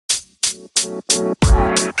Families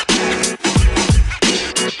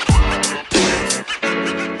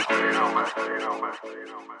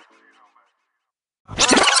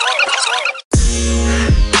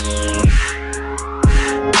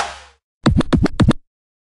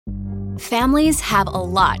have a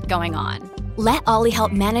lot going on. Let Ollie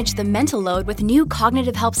help manage the mental load with new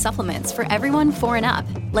cognitive help supplements for everyone 4 and up,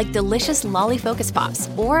 like delicious Lolly Focus Pops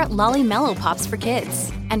or Lolly Mellow Pops for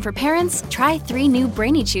kids. And for parents, try 3 new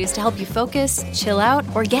Brainy Chews to help you focus, chill out,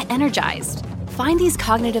 or get energized. Find these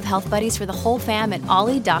cognitive health buddies for the whole fam at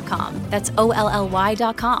ollie.com. That's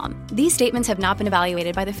OLLY.com. These statements have not been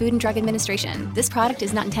evaluated by the Food and Drug Administration. This product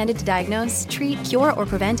is not intended to diagnose, treat, cure, or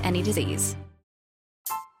prevent any disease.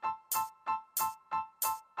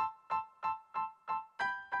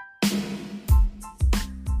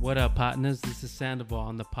 What up, partners? This is Sandoval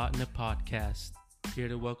on the Partner Podcast. Here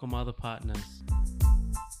to welcome all the partners.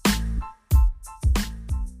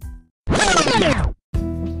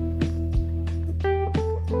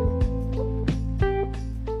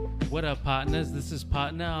 What up, partners? This is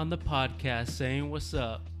Partner on the Podcast saying what's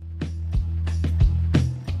up.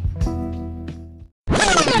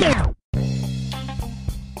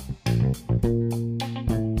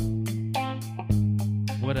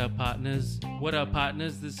 What up, partners? What up,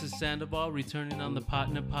 partners? This is Sandoval returning on the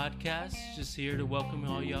Partner Podcast. Just here to welcome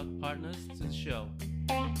all y'all partners to the show.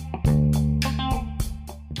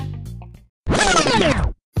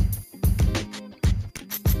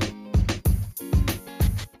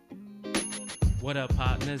 What up,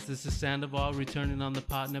 partners? This is Sandoval returning on the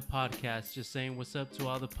Partner Podcast. Just saying what's up to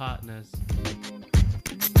all the partners.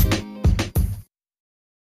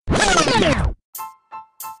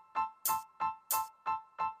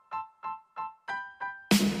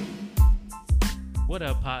 What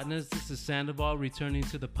up, partners? This is Sandoval returning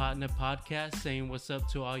to the Partner Podcast saying what's up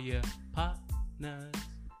to all your partners.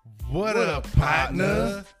 What up,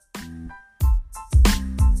 partner?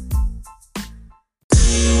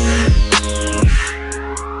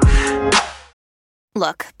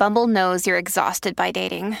 Look, Bumble knows you're exhausted by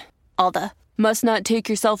dating. All the must not take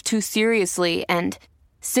yourself too seriously and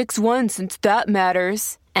 6'1" since that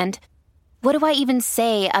matters. And what do I even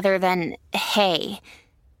say other than hey?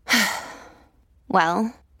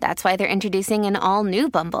 Well, that's why they're introducing an all-new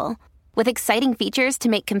Bumble with exciting features to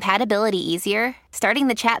make compatibility easier, starting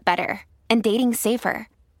the chat better, and dating safer.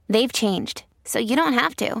 They've changed, so you don't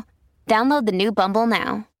have to. Download the new Bumble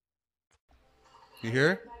now. You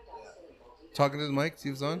hear? Talking to the mic, see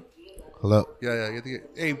if it's on. Hello. Yeah. You have to get.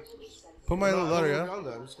 Hey, put mine a little louder, yeah.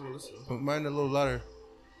 I'm just gonna listen. Put mine a little louder.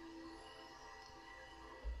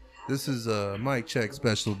 This is a mic check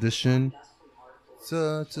special edition.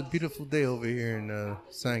 It's a beautiful day over here in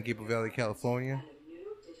San Gabriel Valley, California,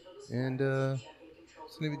 and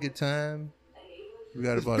it's gonna be a good time. We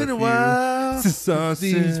got about Been a while since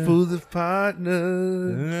these fools of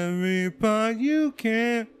partners. Every part you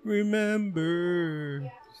can't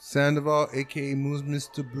remember. Sandoval, a.k.a.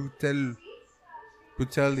 Mr.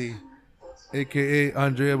 Butelli. A.K.A.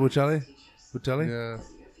 Andrea Bocelli. Yeah.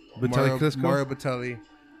 Bocelli Clisco. Mario Botelli.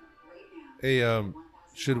 Hey,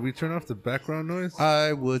 should we turn off the background noise?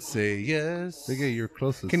 I would say yes. Big A, you're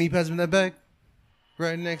closest. Can you pass me that bag?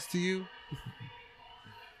 Right next to you.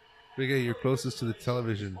 Big A, you're closest to the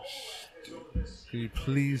television. Can you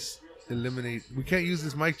please eliminate... We can't use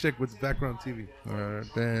this mic check with background TV.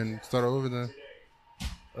 Alright, then start all over then.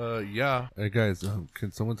 Yeah. Hey, guys,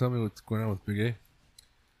 can someone tell me what's going on with Big A?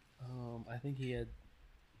 I think he had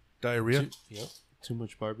Diarrhea? too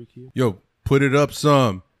much barbecue. Yo, put it up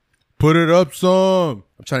some. Put it up some.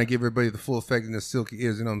 I'm trying to give everybody the full effect in the silky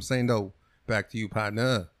ears. You know what I'm saying, though? Back to you,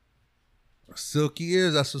 partner. Silky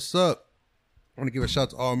ears, that's what's up. I want to give a shout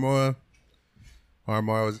to Armora.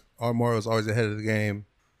 Armora was always ahead of the game.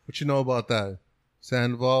 What you know about that?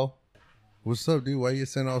 Sandoval? What's up, dude? Why you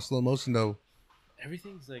sending all slow motion, though?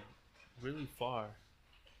 Everything's like really far.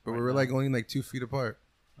 But we're like only like 2 feet apart.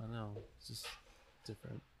 I know. It's just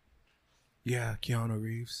different. Yeah, Keanu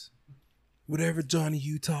Reeves. Whatever, Johnny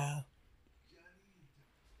Utah.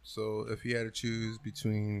 So if you had to choose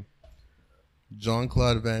between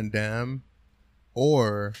Jean-Claude Van Damme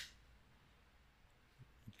or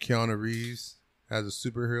Keanu Reeves as a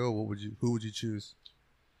superhero, who would you choose?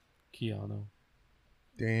 Keanu.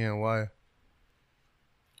 Damn, why?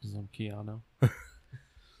 Because I'm Keanu.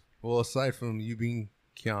 Well, aside from you being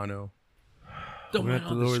Keanu. Don't We're mind gonna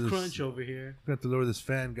have all to lower this this- crunch over here. We have to lower this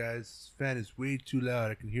fan, guys. This fan is way too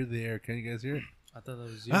loud. I can hear the air. Can you guys hear it? I thought that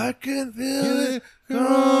was you. I can feel it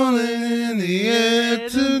calling in the air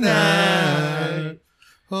tonight.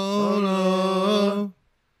 Hold on.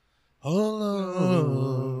 Hold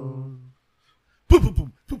on. Boom, boom,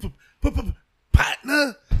 boom, boom, boom, boom, boom.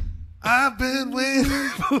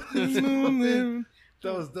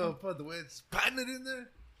 That was dope. The way it's patting it in there.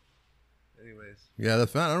 Anyways. Yeah, the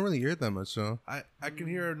fan. I don't really hear it that much, so. I can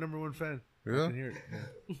hear our number one fan. Yeah? I can hear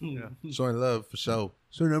it. Yeah. Showing love for sure.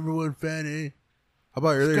 So number one fan, eh? How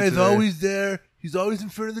about earlier This guy's today? always there. He's always in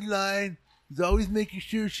front of the line. He's always making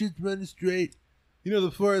sure shit's running straight. You know,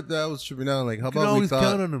 the part that I was tripping out, like, how You can about we always thought,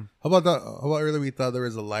 count on him. how about that? How about earlier we thought there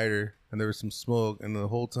was a lighter and there was some smoke, and the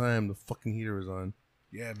whole time the fucking heater was on.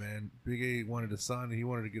 Yeah, man. Big A wanted a sauna. He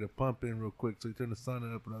wanted to get a pump in real quick, so he turned the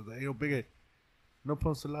sauna up, and I was like, "Hey, yo, Big A, no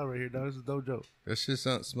pumps allowed right here, dog. This is a dojo." That shit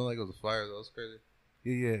smelled like it was a fire. That was crazy.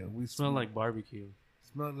 Yeah. We Smell like barbecue.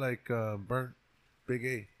 smelled like burnt Big A.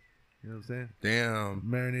 You know what I'm saying? Damn.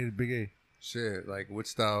 Marinated Big A. Shit. Like, which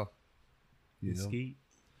style? You know? Mesquite.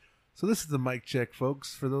 So this is the mic check,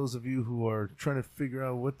 folks. For those of you who are trying to figure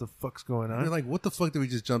out what the fuck's going on. You're like, what the fuck did we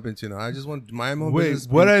just jump into now? I just want my own Wait,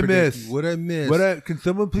 business. what being I predicted. missed? What I missed? Can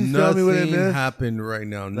someone please tell me what I Nothing missed? happened right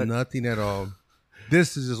now. Nothing at all.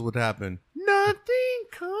 This is just what happened. Nothing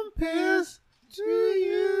compares to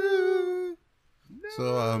you.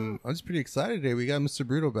 So I'm just pretty excited today. We got Mr.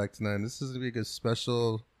 Bruto back tonight. This is gonna be a good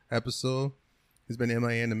special episode. He's been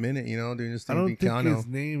MIA in a minute, you know, doing this I thing. don't think his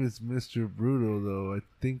name is Mr. Brutal, though. I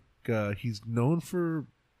think he's known for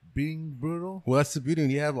being brutal. Well, that's the beauty.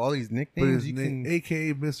 When you have all these But nicknames, his you name, can.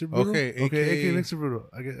 a.k.a. Mr. Brutal? Okay, Okay, AKA a.k.a. Mr. Brutal.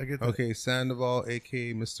 I get that. Okay, Sandoval,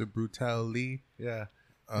 aka Mr. Brutal Lee. Yeah.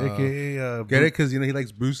 Uh, a.k.a. Get it? Because you know he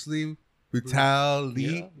likes Bruce Lee. Brutal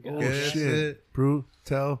Lee. Yeah, Oh, Get shit. it?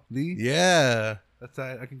 Brutal Lee? Yeah. That's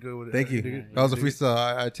I can go with it. Thank I can you. dig it. That was a I can dig it.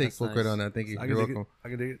 freestyle. I take That's full nice. credit on that. Thank you. I You're can dig welcome. it. I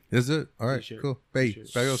can dig it. Is it? All right, T-shirt. cool. Hey,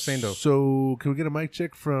 T-shirt. Barrio Sando. So, can we get a mic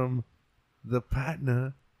check from the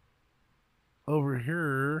partner over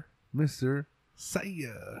here, Mr.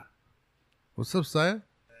 Saya? What's up, Saya?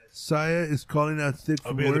 Saya is calling out sick I'll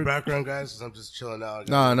from be in the work. background, guys, because I'm just chilling out.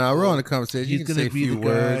 No, we're on a conversation. He's You can gonna say a be few the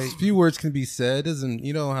words. guy. Few words can be said.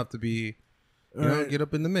 You don't have to be. You know, Alright. get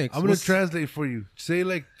up in the mix. I'm gonna What's- translate for you. Say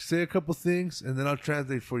a couple things, and then I'll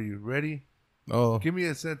translate for you. Ready? Oh, Give me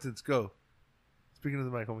a sentence. Go. Speaking of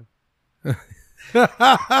the mic, homie.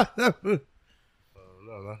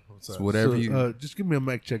 No. What's it's up? whatever So, you. just give me a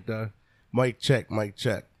mic check, dog. Mic check, mic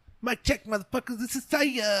check. Mic check, motherfuckers. This is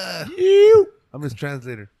Saya. I'm his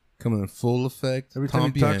translator. Coming in full effect. Every time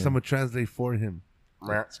Tom he talks, Bien. I'm gonna translate for him.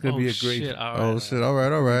 It's gonna be a great, Shit. All Oh right. shit! All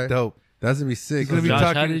right. dope. That's gonna be sick. He's gonna be Josh,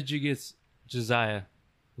 how talking- did you get Josiah?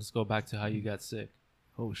 Let's go back to how you got sick.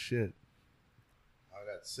 Oh shit. I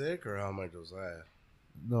got sick, or how am I Josiah?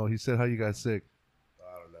 No, he said how you got sick.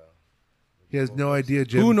 I don't know. He has no idea,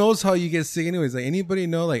 Jim. Who knows how you get sick? Anyways, like anybody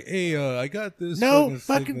know? Like, hey, I got this. No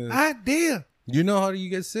fucking sickness. idea. You know how you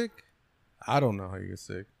get sick? I don't know how you get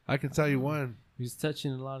sick. I can tell you one. He's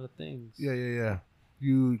touching a lot of things. Yeah.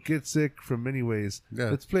 You get sick from many ways. Yeah.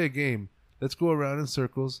 Let's play a game. Let's go around in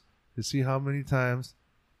circles to see how many times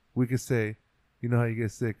we can say, you know how you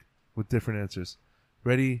get sick, with different answers.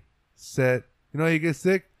 Ready, set. You know how you get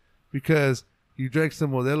sick? Because you drank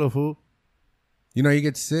some Modelo, fool. You know how you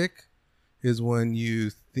get sick is when you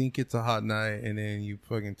think it's a hot night and then you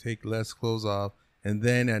fucking take less clothes off, and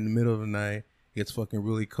then at the middle of the night it gets fucking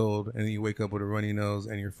really cold, and then you wake up with a runny nose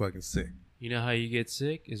and you're fucking sick. You know how you get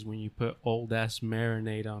sick is when you put old ass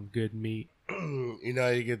marinade on good meat. You know how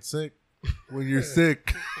you get sick? When you're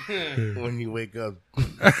sick. When you wake up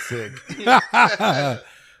sick.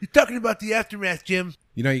 You're talking about the aftermath, Jim.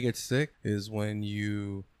 You know how you get sick is when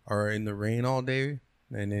you are in the rain all day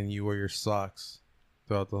and then you wear your socks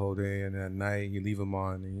throughout the whole day, and at night you leave them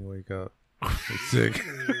on and you wake up you're sick.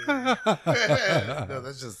 No,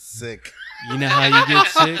 that's just sick. You know how you get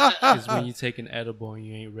sick is when you take an edible and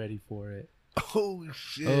you ain't ready for it. Oh,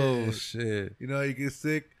 shit. Oh shit! You know how you get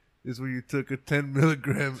sick? Is when you took a 10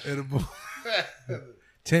 milligram edible.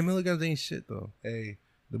 10 milligrams ain't shit though. Hey,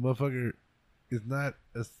 the motherfucker is not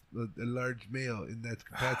a large male in that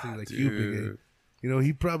capacity like you, Big A. Dude. You know,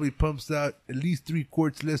 he probably pumps out at least 3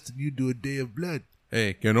 quarts less than you do a day of blood.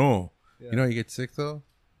 Hey, que no. Yeah. You know how you get sick though?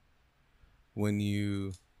 When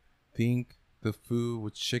you think the food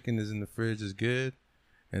with chicken is in the fridge is good,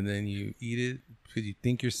 and then you eat it because you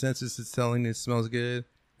think your senses is telling you it smells good,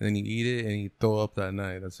 and then you eat it and you throw up that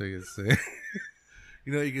night. That's how you get sick.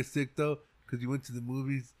 You know how you get sick, though? Because you went to the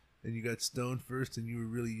movies and you got stoned first and you were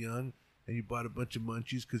really young and you bought a bunch of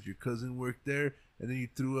munchies because your cousin worked there, and then you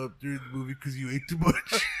threw up during the movie because you ate too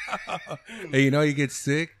much. Hey, you know how you get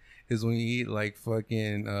sick is when you eat like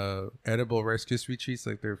fucking edible Rice Krispie treats,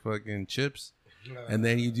 like they're fucking chips, and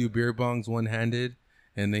then you do beer bongs one-handed,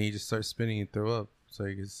 and then you just start spinning and throw up. So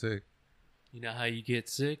you get sick. You know how you get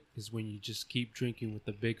sick is when you just keep drinking with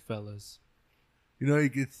the big fellas. You know how you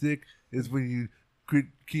get sick is when you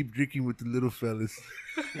keep drinking with the little fellas.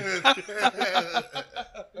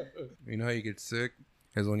 You know how you get sick?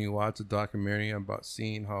 Is when you watch a documentary about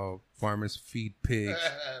seeing how farmers feed pigs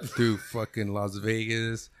through fucking Las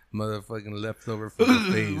Vegas, motherfucking leftover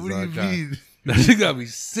fucking phase. What do you mean? That shit got me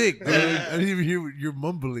sick, dude. I didn't even hear what you're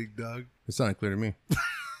mumbling, dog. It sounded clear to me.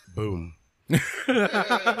 Boom. You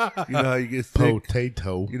know how you get sick?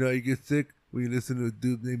 Potato. You know how you get sick? When you listen to a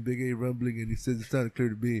dude named Big A rumbling and he says it sounded clear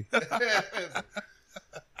to me.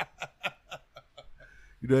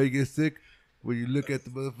 You know how you get sick? When you look at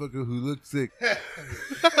the motherfucker who looks sick.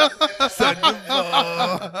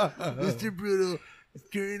 Mr. Brutal is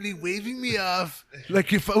currently waving me off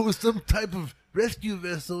like if I was some type of rescue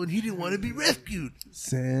vessel and he didn't want to be rescued.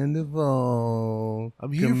 Sandoval.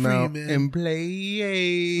 I'm here come for you, out man. and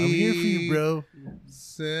play. I'm here for you, bro.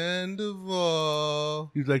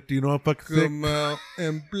 Sandoval. He's like, do you know I'm fucking sick? Come out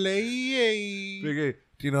and play. Big A, do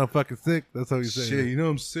you know I'm fucking sick? That's how he's saying Shit, it. you know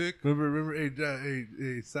I'm sick. Remember,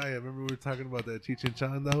 hey, Saya, remember we were talking about that Cheech and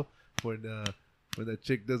Chong, though? When that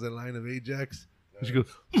chick does a line of Ajax? And she goes,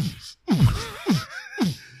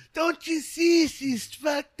 don't you see she's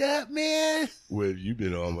fucked up, man? Where have you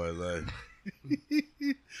been all my life?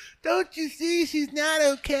 Don't you see she's not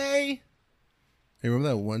okay? Hey, remember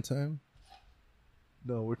that one time?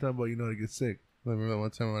 No, we're talking about you know how to get sick. Remember that one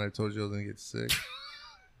time when I told you I was going to get sick?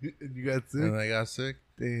 And you got sick? And I got sick?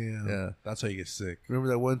 Damn. Yeah, that's how you get sick. Remember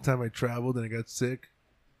that one time I traveled and I got sick?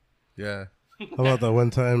 Yeah. How about that one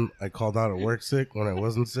time I called out at work sick when I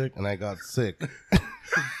wasn't sick and I got sick?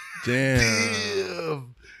 Damn.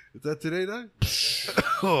 Damn. Is that today, dog?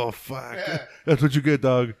 Oh, fuck. That's what you get,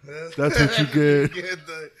 dog. That's what you get.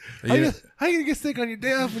 How you gonna get sick on your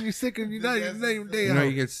day off when you're sick and you're not even day You know how you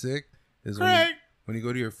off? get sick? Is when you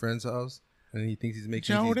go to your friend's house and he thinks he's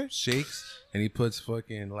making these shakes and he puts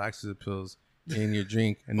fucking laxative pills in your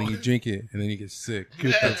drink and then you drink it and then you get sick.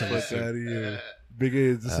 Get the fuck out of here. Big A,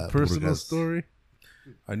 is this a personal story?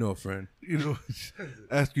 I know a friend. You know,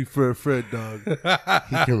 ask you for a friend, dog.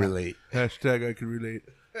 He can relate. Hashtag I can relate.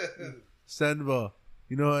 Sandoval,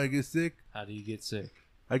 you know how I get sick? How do you get sick?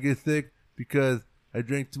 I get sick because I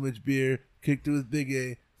drank too much beer, kicked it with Big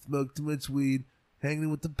A, smoked too much weed, hanging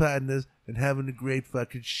with the partners, and having a great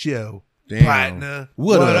fucking show. Damn. Partner.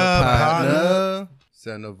 What up, partner?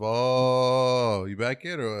 Sandoval. You back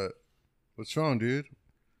yet or what? What's wrong, dude?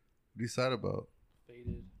 What are you sad about?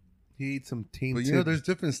 Faded. He ate some tainted. But you know, there's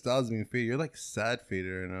different styles of being faded. You're like sad faded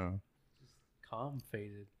right now. Calm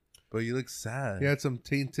faded. But you look sad. He had some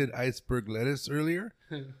tainted iceberg lettuce earlier.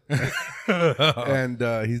 And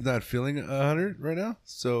he's not feeling 100 right now.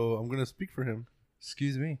 So I'm going to speak for him.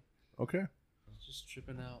 Excuse me. Okay. Just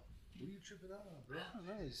tripping out. What are you tripping out on, bro? I don't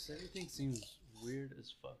know. Everything seems weird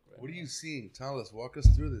as fuck right What are now. you seeing? Tell us. Walk us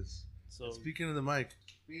through this. So Speaking of the mic.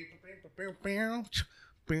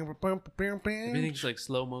 everything's like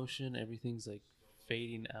slow motion. Everything's like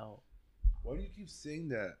fading out. Why do you keep saying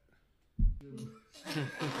that?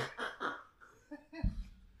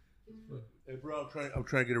 Hey, bro, I'm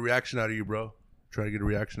trying to get a reaction out of you, bro. Trying to get a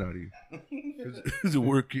reaction out of you. Is it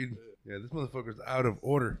working? Yeah, this motherfucker's out of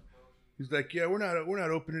order. He's like, yeah, we're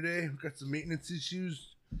not open today. We got some maintenance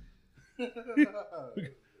issues.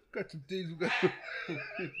 Got some things we got.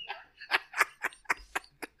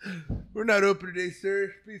 We're not open today,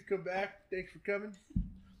 sir. Please come back. Thanks for coming.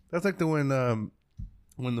 That's like when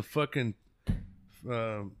the fucking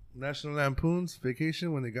National Lampoon's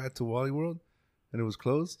Vacation, when they got to Wally World and it was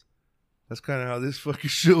closed. That's kind of how this fucking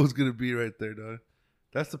show is gonna be right there, dog.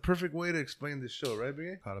 That's the perfect way to explain this show, right,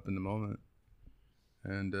 Big? Caught up in the moment.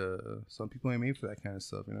 And some people ain't made for that kind of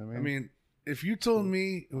stuff, you know what I I mean? mean, if you told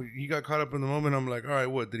me he got caught up in the moment, I'm like, all right,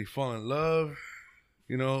 what? Did he fall in love?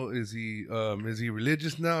 You know, is he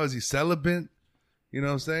religious now? Is he celibate? You know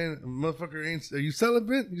what I'm saying? Motherfucker ain't. Are you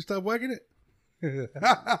celibate? You stop whacking it?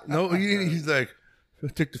 No, he ain't. He's like,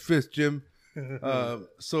 take the fist, Jim.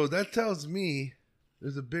 So that tells me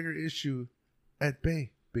there's a bigger issue at bay,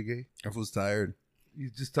 Big A. I was tired. You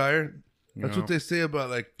just tired? That's No. what they say about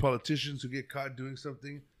like politicians who get caught doing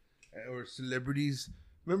something, or celebrities.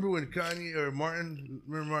 Remember when Kanye or Martin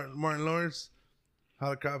Lawrence,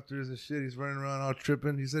 helicopters and shit, he's running around all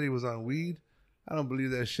tripping. He said he was on weed. I don't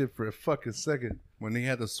believe that shit for a fucking second. When they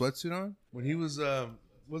had the sweatsuit on? When he was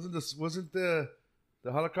wasn't the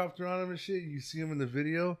helicopter on him and shit? You see him in the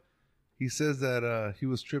video. He says that he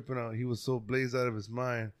was tripping out. He was so blazed out of his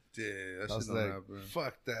mind. Yeah, that I shit was don't like, happen.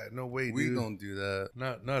 fuck that. No way, We dude. don't do that.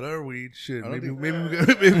 Not our weed. Shit. I don't Maybe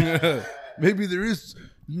think- maybe there is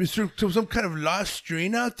some kind of lost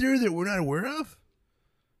strain out there that we're not aware of.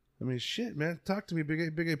 I mean, shit, man. Talk to me, Big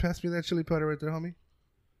A. Big A, pass me that chili powder right there, homie.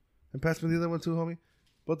 And pass me the other one too, homie.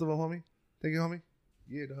 Both of them, homie. Thank you, homie.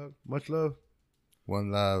 Yeah, dog. Much love.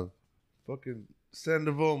 One love. Fucking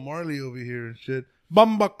Sandoval Marley over here and shit.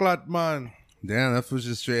 Bumbaclat, man. Damn, that was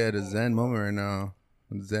just straight at a Zen moment right now.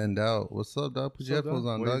 Zened out. What's up, dog? Put your What's up, headphones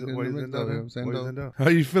on, Why dog. is it- Get why in is the it mix, down, dog. You know huh? what I'm saying, Why is dog? it down? How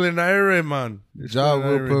you feeling, Ira, man? Jah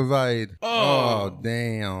will provide. Oh. Oh,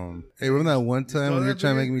 damn. Hey, remember that one saw time when you were that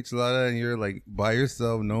trying to make video? me enchilada and you're like by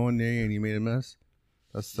yourself, no one near you, and you made a mess?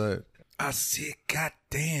 That's that. I said, God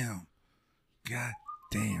damn. God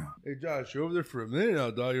damn. Hey, Josh, you're over there for a minute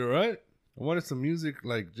now, dog. You all right? I wanted some music,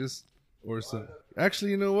 or some.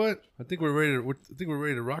 Actually, you know what? I think we're ready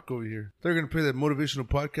to rock over here. They're gonna play that motivational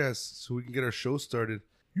podcast so we can get our show started.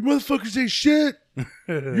 You motherfuckers ain't shit.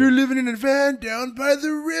 You're living in a van down by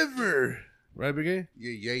the river, right, Big A?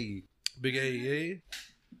 Yeah. Big A, yay.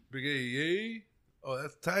 Big A, yay. Oh,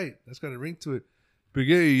 that's tight. That's got a ring to it.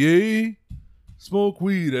 Big A, yay. Smoke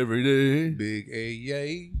weed every day. Big A,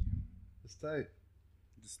 yay. That's tight.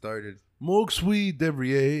 Just started. Smokes weed every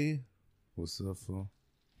day. What's up, fool?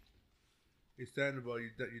 Hey, Sandoval, you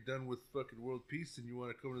done with fucking world peace and you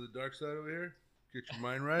want to come to the dark side over here? Get your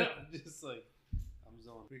mind right? Just like, I'm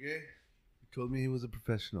zoned. Big A, you told me he was a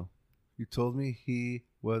professional. You told me he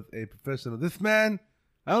was a professional. This man,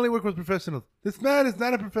 I only work with professionals. This man is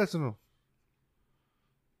not a professional.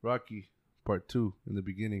 Rocky, part 2, in the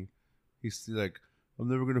beginning. He's like, I'm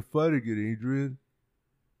never going to fight again, Adrian.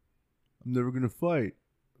 I'm never going to fight.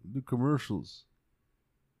 Do commercials.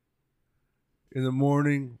 In the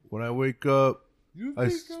morning, when I wake up, I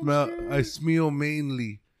smell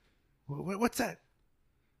mainly. What's that?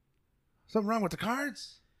 Something wrong with the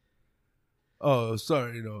cards? Oh,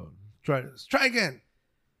 sorry, try again.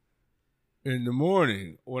 In the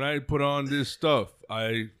morning, when I put on this stuff,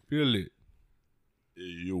 I feel it. Hey,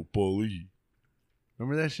 yo, Paulie.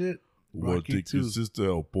 Remember that shit? Want Rocky to take your 2. sister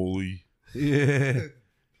out, Paulie? Yeah.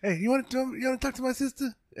 Hey, you want to talk to my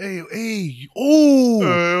sister? Hey,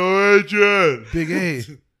 oh, Adrian. Big A.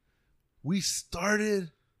 We started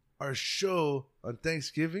our show on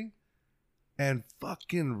Thanksgiving, and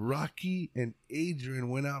fucking Rocky and Adrian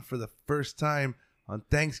went out for the first time on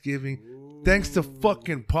Thanksgiving. Thanks to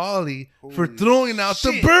fucking Polly for Holy throwing out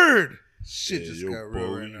the shit. bird. Shit Hey, just yo, got real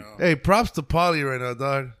Paulie. right now. Hey, props to Polly right now,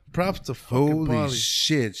 dog. Props to fucking Holy Polly.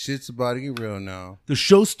 shit. Shit's about to get real now. The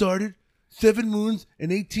show started 7 moons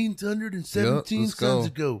and 1,817 Yep, let's go. suns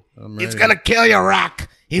ago. I'm It's ready. gonna kill you, Rock.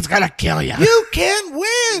 He's gonna kill you. You can't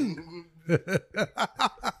win.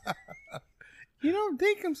 You don't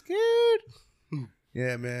think I'm scared?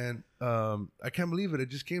 Yeah, man. I can't believe it. It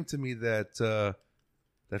just came to me that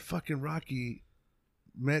that fucking Rocky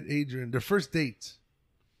met Adrian. Their first date,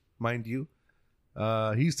 mind you.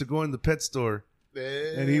 He used to go in the pet store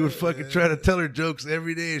and he would fucking try to tell her jokes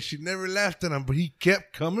every day, and she never laughed at him. But he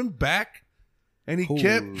kept coming back, and he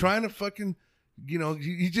kept Holy. trying to fucking,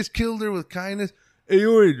 he just killed her with kindness. Hey,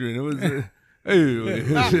 yo, Adrian. It was.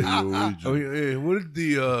 Oh, yeah, what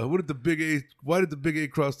did the big A? Why did the big A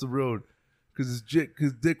cross the road? Because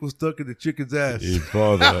his dick was stuck in the chicken's ass. Hey,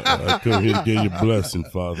 Father, I come here to get your blessing,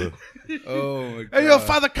 Father. Oh, my God. Hey, yo,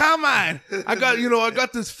 Father, come on! I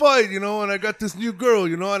got this fight, and I got this new girl,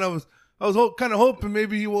 and I was kind of hoping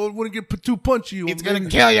maybe he wouldn't get too punchy. It's gonna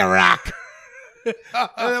kill you, Rock. And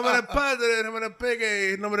I'm gonna peg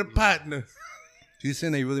a partner. You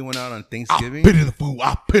saying they really went out on I'll Thanksgiving? pity the fool.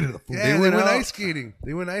 I'll pity the fool. Yeah, they went went out- ice skating.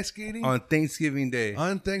 On Thanksgiving Day.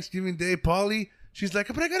 On Thanksgiving Day. Polly, she's like,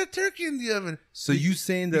 but I got a turkey in the oven. So you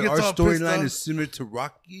saying that He our gets all pissed storyline off. is similar to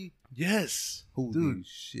Rocky? Yes, Holy dude.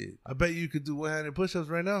 shit. I bet you could do one-handed push-ups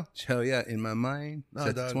right now. Hell yeah, in my mind,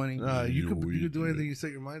 set to 20. You You could weed, do anything dude. you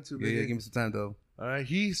set your mind to. Yeah, baby. give me some time though. All right,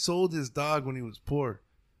 he sold his dog when he was poor.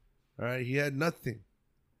 All right, he had nothing,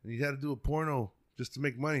 and he had to do a porno just to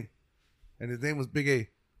make money. And his name was Big A.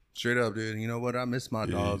 Straight up, dude. You know what? I miss my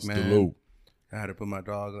dog, it's man. the low. I had to put my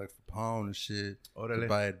dog like for pound and shit Orale. to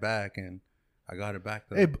buy it back, and I got it back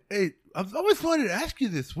though. Hey, I've always wanted to ask you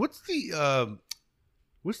this. What's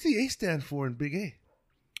the A stand for in Big A?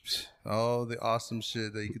 All the awesome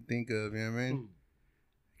shit that you could think of, you know what I mean?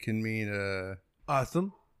 Can mean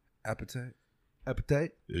Awesome. appetite.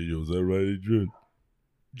 Appetite. Hey, yo, is that right, Adrian?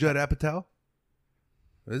 Judd Apatow.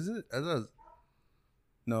 Is it? I thought it was,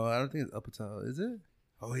 no, I don't think it's appetite. Is it?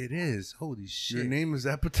 Oh, it is. Holy shit. Your name is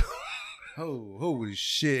Apatow. Oh, holy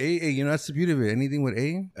shit. A, that's the beauty of it. Anything with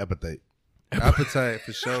A? Appetite. Appetite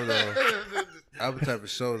for sure, though. Appetite for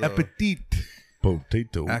sure, though. Appetit.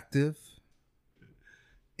 Potato. Active.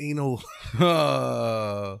 Anal.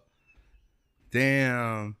 Oh,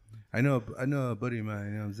 damn. I know a buddy of mine,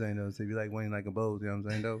 you know what I'm saying, though. So if you like winning like a boat, you know what I'm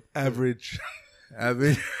saying, though? Average.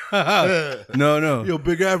 Average. No. Yo,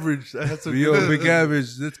 big average. That's a Yo, big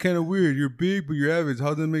average. That's kind of weird. You're big, but you're average. How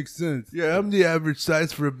does that make sense? Yeah, I'm the average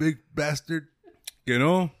size for a big bastard. You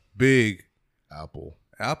know, big Apple.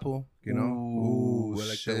 apple. You know, Ooh, I like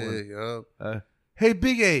that shit, one. yup. Hey,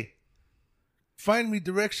 Big A, find me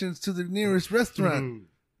directions to the nearest restaurant.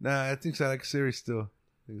 Nah, I think I like Siri still.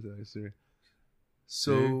 I like Siri.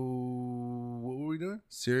 So, Siri? what were we doing?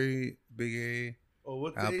 Siri, Big A. Oh,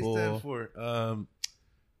 what the Apple. A stand for?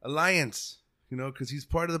 Alliance. You know, because he's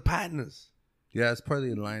part of the partners. Yeah, it's part of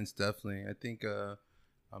the alliance, definitely. I think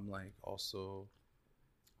I'm like also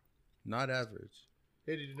not average.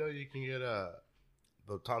 Hey, did you know you can get the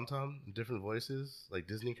TomTom in different voices, like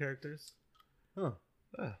Disney characters? Huh.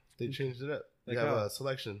 Yeah, they changed it up. They Like have how? a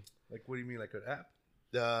selection. Like, what do you mean, like an app?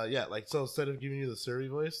 Yeah, like so instead of giving you the Siri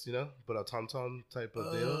voice, you know, but a TomTom type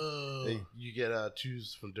of deal, Oh. you get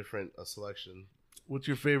choose from different selection. What's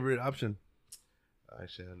your favorite option?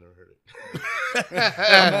 Actually, I've never heard it.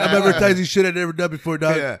 I'm advertising shit I've never done before,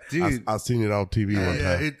 dog. Yeah, Dude. I've seen it on TV one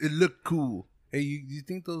Yeah, time. it looked cool. Hey, you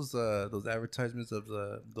think those advertisements of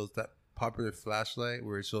that popular flashlight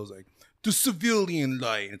where it shows like the civilian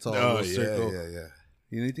light? It's all a little circle. yeah.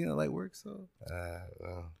 You think that light works though?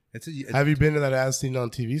 Well. It's Have you been to that as seen on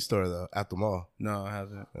TV store though at the mall? No, I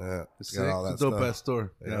haven't. Yeah, It's got all sick. that It's a dope stuff. ass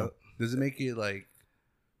store. Yeah. Does it make it like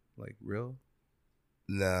real?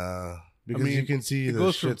 Nah, because mean, you can see it the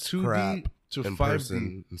goes from shit's 2D crap to in 5D.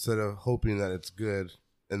 person instead of hoping that it's good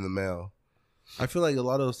in the mail. I feel like a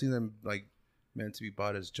lot of those things are like meant to be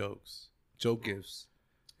bought as joke gifts.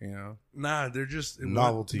 You know, Nah, they're just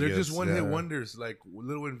Novelty They're gifts, just one hit yeah. wonders, like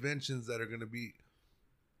little inventions that are gonna be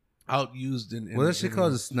outused in. what that shit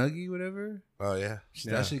called a snuggie, whatever. Oh yeah,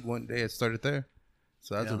 Yeah. That shit one day it started there,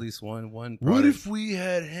 so that's Yeah. at least one. What product. if we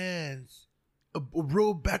had hands? A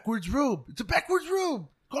robe, backwards robe. It's a backwards robe.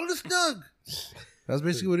 Call it a snug. That's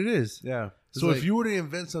basically what it is. Yeah. It's So like- if you were to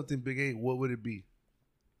invent something, Big A, what would it be?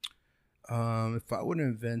 If I would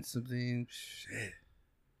invent something, shit,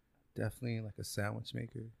 definitely like a sandwich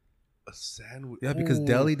maker. A sandwich. Yeah, because Ooh,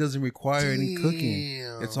 deli doesn't require any cooking.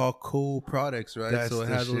 damn. It's all cold products, right? That's so it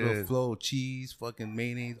the has a little shit. flow, cheese, fucking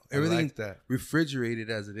mayonnaise, I everything like that. refrigerated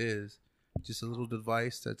as it is. Just a little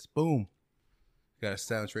device that's boom, got a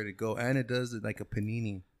sandwich ready to go, and it does it like a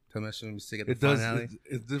panini. Tell me that shit when we stick at the It does. finale.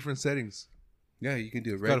 It's different settings. Yeah, you can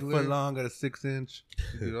do it Got a regular. foot long. Got a 6-inch.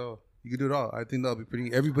 You can do it all. You can do it all. I think that'll be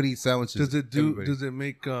pretty. Everybody eats sandwiches. Does it do? Everybody. Does it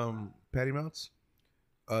make patty mounts?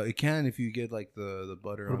 It can if you get like the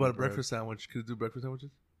butter. What on about the a bread. breakfast sandwich? Could it do breakfast sandwiches?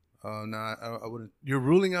 Nah, I wouldn't. You're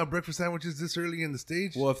ruling out breakfast sandwiches this early in the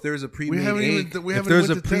stage? Well, if there's a pre-made haven't egg, even- we if haven't there's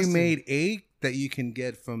a went to testing. pre-made egg that you can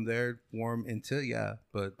get from there warm into, yeah.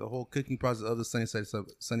 But the whole cooking process of the sunny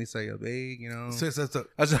side of egg, you know. Sis, that's a-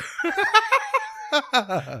 That's a-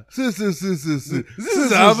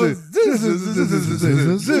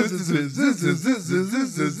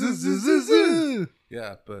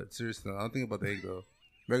 yeah, but seriously, I don't think about the egg though.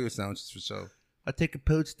 Regular sandwiches for sure. I take a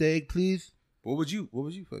poached egg, please. What would you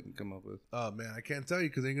fucking come up with? Oh man, I can't tell you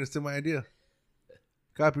because they're gonna steal my idea.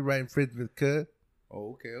 Copyright infringement, cut.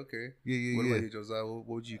 Oh, okay. Yeah, What yeah. about you, Josiah? What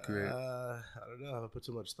would you create? I don't know. I haven't put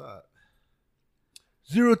too much thought.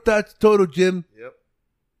 Zero thoughts total, Jim. Yep.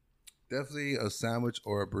 Definitely a sandwich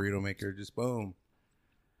or a burrito maker. Just boom.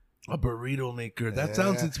 A burrito maker. That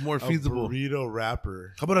sounds it's more feasible. A burrito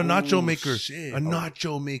wrapper. How about a nacho Ooh, maker? shit. A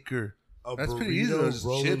nacho maker. A That's burrito pretty easy, though, just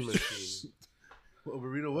rolling chips. machine. A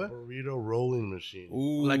burrito A what? burrito rolling machine.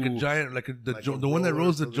 Ooh. Like a giant, like the Like a the one that roller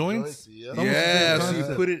rolls the for joints. Yep. Almost the Yeah, same so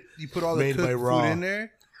you concept. you put all the Made cooked by food Raw. in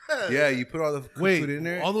there. Yeah, you put all the cooked Wait, food in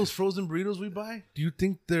there. all those frozen burritos we buy? Do you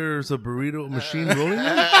think there's a burrito machine rolling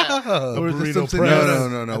them? Or is burrito there something press.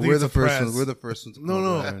 else? No. I think We're it's the a first press. ones. We're the first ones. to No, come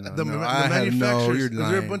no, up with that. the I have no. manufacturers. You're Is there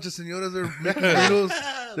a lying. bunch of senoras that are making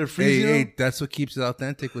burritos? They're freezing them. Hey, that's what keeps it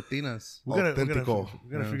authentic with Tinas. We gotta Authentical.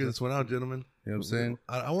 figure this one out, gentlemen. You know what I'm saying?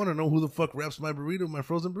 I want to know who the fuck wraps my burrito, my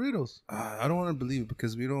frozen burritos. I don't want to believe it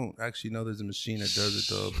because we don't actually know there's a machine that does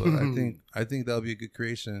it though. But I think that'll be a good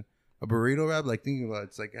creation. A burrito wrap, like thinking about it,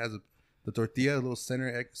 it's like it has the tortilla, a little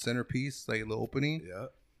center piece, like a little opening, Yeah.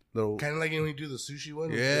 little. Kind of like when we do the sushi one.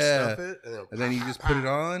 Yeah. You just stuff it, And then you just put it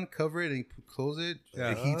on, cover it, and you close it. Yeah.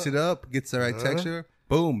 It heats it up, gets the right texture.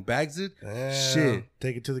 Boom, bags it. Damn. Shit.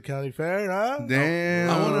 Take it to the county fair, huh? Damn.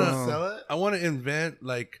 I wanna sell it. I want to invent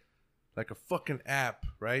like a fucking app,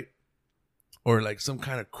 right? Or like some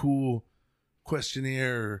kind of cool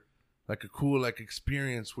questionnaire, or like a cool like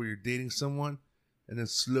experience where you're dating someone, and then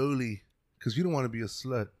slowly, because you don't want to be a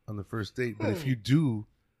slut on the first date, but if you do,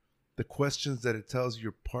 the questions that it tells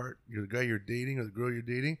the guy you're dating or the girl you're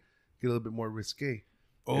dating, get a little bit more risque.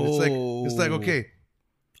 And it's like okay,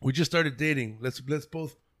 we just started dating. Let's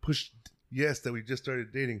both push yes that we just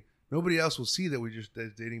started dating. Nobody else will see that we just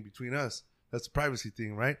started dating between us. That's a privacy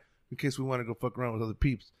thing, right? In case we want to go fuck around with other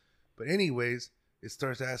peeps. But anyways, it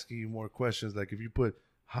starts asking you more questions. Like if you put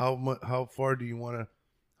how far do you want to,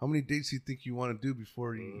 how many dates do you think you want to do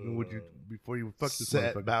before you fuck this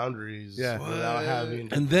Set motherfucker? boundaries. Yeah. Without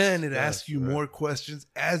having. And then it discuss, asks you right. more questions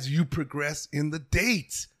as you progress in the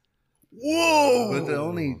date. Whoa! But the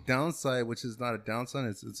only downside, which is not a downside,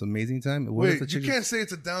 it's amazing time. What if Wait, the you chick is- can't say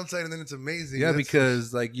it's a downside and then it's amazing. Yeah, That's-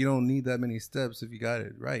 because like you don't need that many steps if you got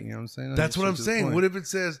it right. You know what I'm saying? that's what I'm Just saying. point. What if it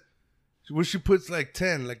says, what she puts like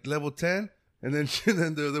 10, like level 10, and then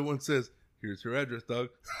then the other one says, "Here's her address, dog."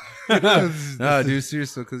 No, dude,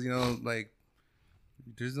 seriously, because like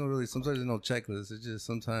there's no really. Sometimes there's no checklist. It's just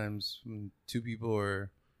sometimes when two people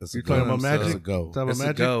are. It's You're talking about magic? It's a go. Talking about It's a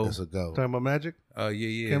magic? go. It's a go. Talking about magic?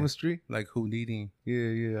 Yeah. Chemistry? Like Houdini.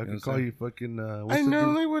 Yeah. I can what call I'm you fucking. I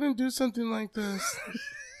normally wouldn't do something like this.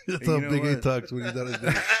 That's Hey, how you know Big A what? talks when he's on a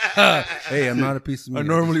date. Hey, I'm not a piece of meat. I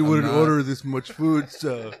normally I'm wouldn't not- order this much food,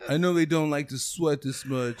 so I know they don't like to sweat this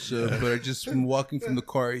much, but I just am walking from the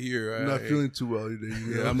car here. I'm not feeling too well today.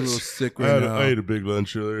 You know? Yeah, I'm a little sick I, right had, now. I ate a big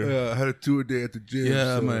lunch earlier. Yeah, I had a 2-a-day at the gym.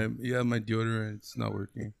 Yeah, so- my deodorant, it's not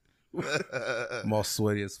working. I'm all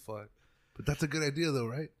sweaty as fuck. But that's a good idea, though,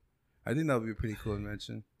 right? I think that would be a pretty cool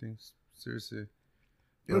invention. Things seriously.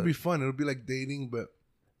 It'll But- be fun. It'll be like dating, but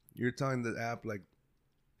you're telling the app like,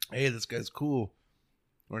 "Hey, this guy's cool,"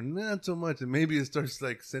 or not so much, and maybe it starts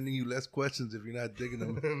like sending you less questions if you're not digging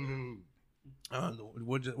them. I don't know.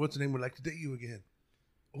 What's the name would like to date you again?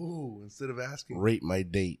 Oh, instead of asking, Rate my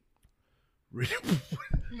date. rape.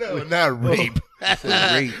 No, not rape.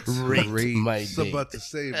 Rate Rate my What's date. I'm about to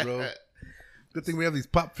say, bro? Good thing we have these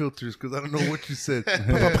pop filters because I don't know what you said. pop.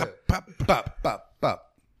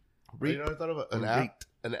 You know what I thought about? An Rate. app.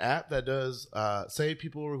 An app that does, say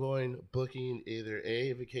people were booking either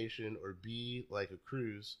A, vacation, or B, like a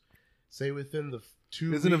cruise. Say within the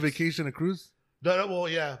 2 Isn't a weeks- vacation a cruise? No, well,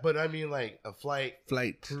 yeah, but I mean like a flight,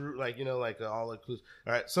 Flight. like, like an all-inclusive.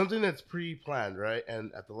 All right, something that's pre-planned, right?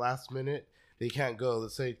 And at the last minute, they can't go.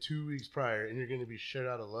 Let's say 2 weeks prior, and you're going to be shit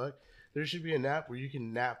out of luck. There should be an app where you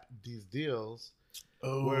can nap these deals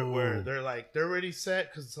where they're already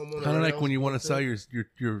set because someone Kind of already like when else you want to booked sell it.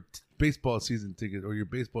 your baseball season ticket or your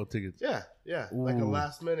baseball tickets. Yeah, like a Ooh.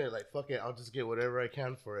 last minute, like fuck it, I'll just get whatever I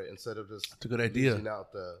can for it instead of just. That's a good idea. losing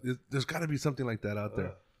out the. There's got to be something like that out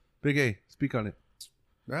there. Big A, speak on it.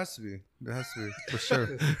 There has to be. There has to be. For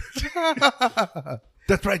sure.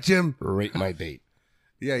 That's right, Jim. Rate my date.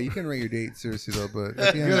 Yeah, you can rate your date, seriously, though. But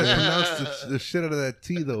at the You end of gotta the day, pronounce the shit out of that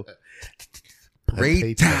T, though.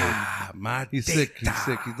 rate Potato. my He's date. sick. He's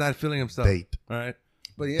sick. He's not feeling himself. Date. All right.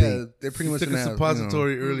 But yeah, they're pretty He much took gonna a have,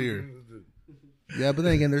 suppository earlier. Yeah, but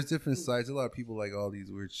then again, there's different sides. A lot of people like all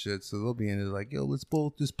these weird shit, so they'll be into like, yo, let's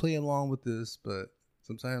both just play along with this. But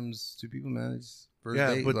sometimes two people manage first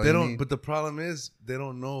Yeah, date. but all they you don't. need. But the problem is they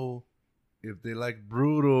don't know if they like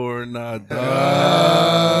brutal or not.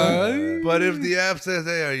 But if the app says,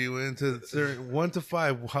 "Hey, are you into 1 to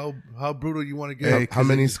 5? How brutal you want to get?" Hey, How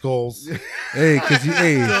many skulls? hey, because you,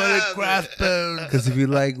 hey, Crossbones. because if you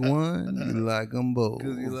like one, you like them both.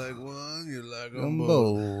 Because you like one, you like them them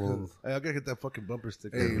both. both. Hey, I gotta get that fucking bumper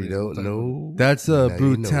sticker. Hey, If you don't know, That's now you know.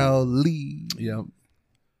 Brutally. Yeah.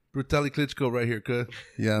 Brutali Klitschko right here, cuz.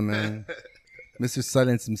 Yeah, man. Mr.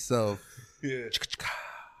 Silence himself. Yeah.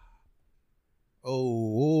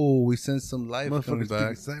 Oh, we sent some life coming Motherfucker's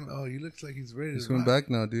back. speaking silent. Oh, he looks like he's ready He's to coming rock. back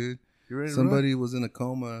now, dude. You ready to Somebody was in a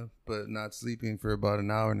coma, but not sleeping for about an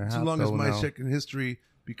hour and a rock? half. Too long as though my now. check in history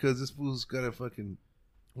because this fool's gotta fucking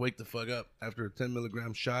wake the fuck up after a 10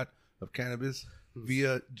 milligram shot of cannabis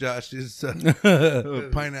via Josh's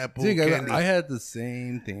pineapple Dude, candy. I had the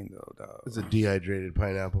same thing though, dog. it's a dehydrated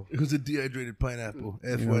pineapple. It was a dehydrated pineapple.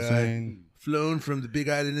 You know what I'm FYI. saying? Flown from the Big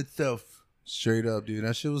Island itself. Straight up, dude.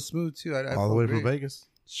 That shit was smooth too. I All the felt way from great. Vegas.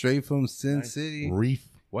 Straight from Sin City. Reef.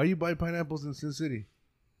 Why you buy pineapples in Sin City?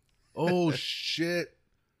 Oh shit.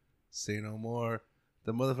 Say no more.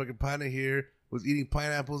 The motherfucking partner here was eating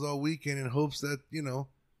pineapples all weekend in hopes that, you know,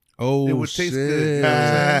 Oh, it would taste shit. good. You know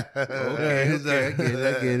what I'm saying? Okay, he's okay, I get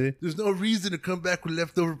it, I get it. There's no reason to come back with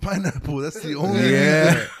leftover pineapple. That's the only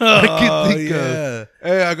Yeah. reason I can Oh, think of. yeah.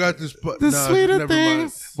 Hey, I got this. The sweeter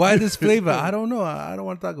things. Why this flavor? I don't know. I don't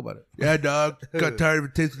want to talk about it. Yeah, dog. Got tired of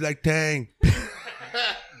it tasting like Tang.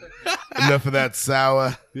 Enough of that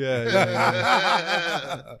sour.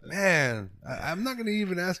 Yeah. Man, I'm not gonna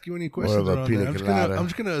even ask you any questions of a around pina that. colada. I'm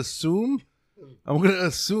just gonna assume. I'm gonna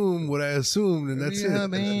assume what I assumed, and that's Yeah, it.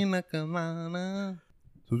 man, so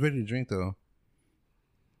who's ready to drink though?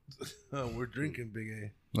 Oh, we're drinking, Big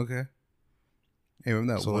A. Okay. Hey,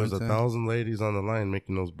 remember that So one there's time? 1,000 ladies on the line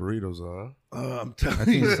making those burritos, huh? I'm I telling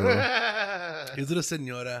think you. so. Is it a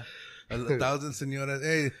senora? 1,000 senoras.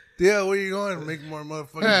 Hey, Tia, where you going? Make more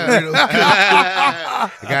motherfucking burritos. I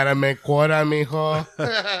gotta make quota, mijo.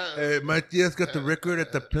 Hey, my tia's got the record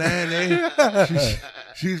at the plant, eh?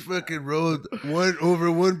 She's fucking rolled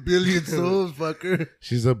over 1 billion souls, fucker.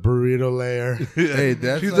 She's a burrito layer. Hey,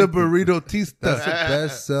 that's She's like a burrito tista. That's the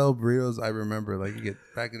best sell burritos I remember. Like you get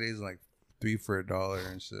back in the days like 3 for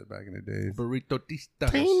 $1 and shit back in the days. Burrito tista.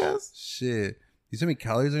 Penis. Shit. You see how many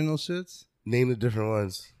calories are in those shits? Name the different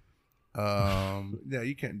ones. Yeah,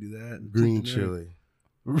 you can't do that. Green It's chili.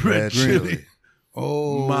 Red chili.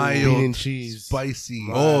 Oh, Mild. Bean and cheese. Spicy.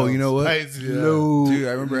 Oh, you know what? Spicy, yeah. Dude,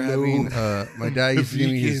 I remember having my dad used to give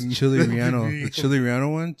me his Vegan. chili Riano. The chili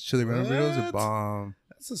Riano one. Chili Riano burritos are What? bomb.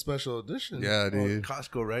 That's a special edition. Yeah, Oh, dude.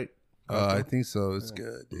 Costco, right? I think so. It's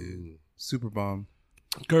good, dude. Super bomb.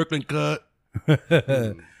 Kirkland cut.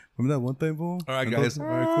 Remember that one thing, Bull? All right, And guys. those- All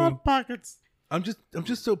right, cool. Pockets. I'm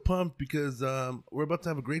just so pumped because we're about to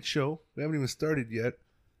have a great show. We haven't even started yet,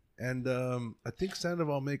 and I think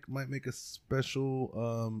Sandoval might make a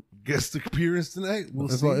special guest appearance tonight. We'll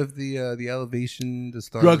If, see. if the elevation, the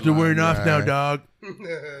stars. Drugs are align, wearing off now, right. dog. I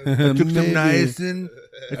Maybe. took some niacin.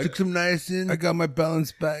 I took some niacin. I got my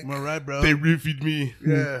balance back. I'm all right, bro. They roofied me.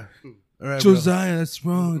 Yeah. All right, bro. Josiah, that's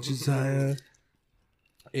wrong, Josiah.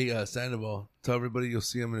 Hey, Sandoval, tell everybody you'll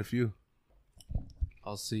see him in a few.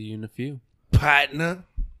 I'll see you in a few. Partner.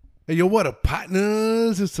 Hey, yo, what up,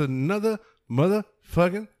 partners? It's another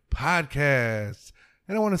motherfucking podcast.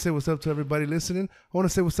 And I want to say what's up to everybody listening. I want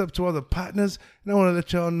to say what's up to all the partners. And I want to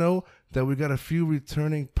let y'all know that we got a few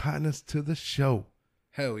returning partners to the show.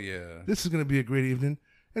 Hell yeah. This is going to be a great evening.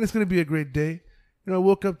 And it's going to be a great day. You know, I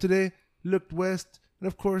woke up today, looked west, and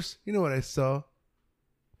of course, you know what I saw?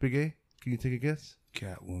 Big A, can you take a guess?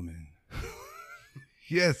 Catwoman.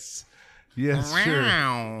 Yes. Yes,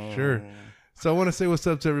 sure. So I want to say what's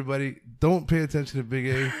up to everybody. Don't pay attention to Big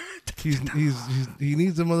A. He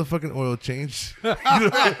needs a motherfucking oil change.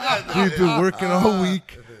 We've been working all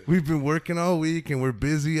week. We've been working all week, and we're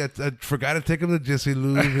busy. I forgot to take him to Jesse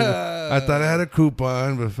Lube. I thought I had a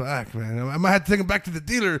coupon, but fuck, man, I might have to take him back to the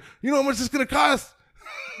dealer. You know how much it's gonna cost?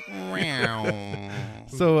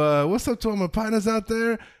 So what's up to all my partners out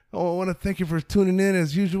there? I want to thank you for tuning in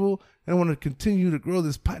as usual. And I want to continue to grow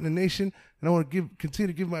this partner nation. And I want to continue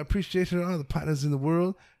to give my appreciation to all the partners in the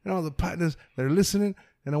world and all the partners that are listening.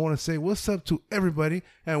 And I want to say what's up to everybody.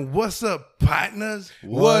 And what's up, partners?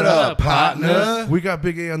 What up, partner? We got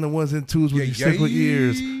Big A on the ones and twos with Yeah, your simple yeah.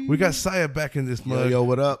 ears. We got Saya back in this mug. Yo,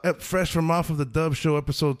 what up? Fresh from off of the Dub Show,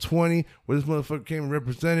 episode 20, where this motherfucker came and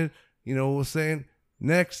represented. You know what we're saying?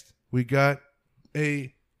 Next, we got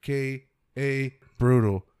A.K.A.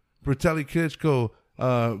 Brutal. Brutali Klitschko.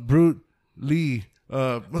 Brute Lee.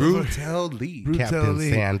 Brutal Lee. Brutal Captain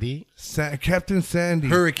Lee. Sandy. Captain Sandy.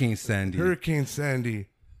 Hurricane Sandy. Hurricane Sandy.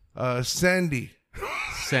 Sandy.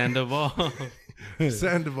 Sandoval.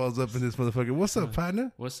 Sandoval's up in this motherfucker. What's up,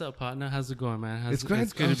 partner? What's up, partner? How's it going, man? It's It's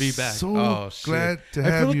glad good to be back. So Oh, shit. glad to I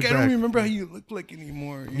have feel you like I back. don't remember how you look like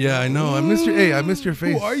anymore. you Yeah, know? I know. I missed your. Hey, I missed your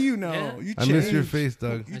face. Who are you now? Yeah. You I missed your changed. face,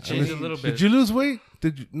 dog. I changed a little bit. Did you lose weight?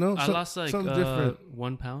 Did you? No, I lost like something different.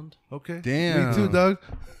 1 pound. Okay. Damn. Me too, dog.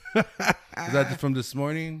 Is that from this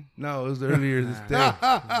morning? No, it was earlier this day.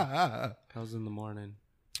 That was in the morning.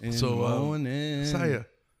 So, morning. Saya,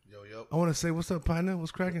 Yo. I want to say, what's up, partner?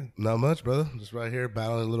 What's cracking? Not much, brother. Just right here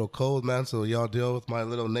battling a little cold, man. So y'all deal with my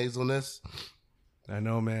little nasalness. I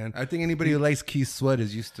know, man. I think anybody who likes Keith Sweat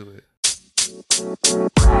is used to it.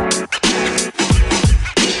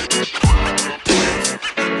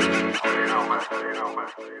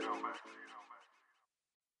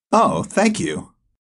 Oh, thank you.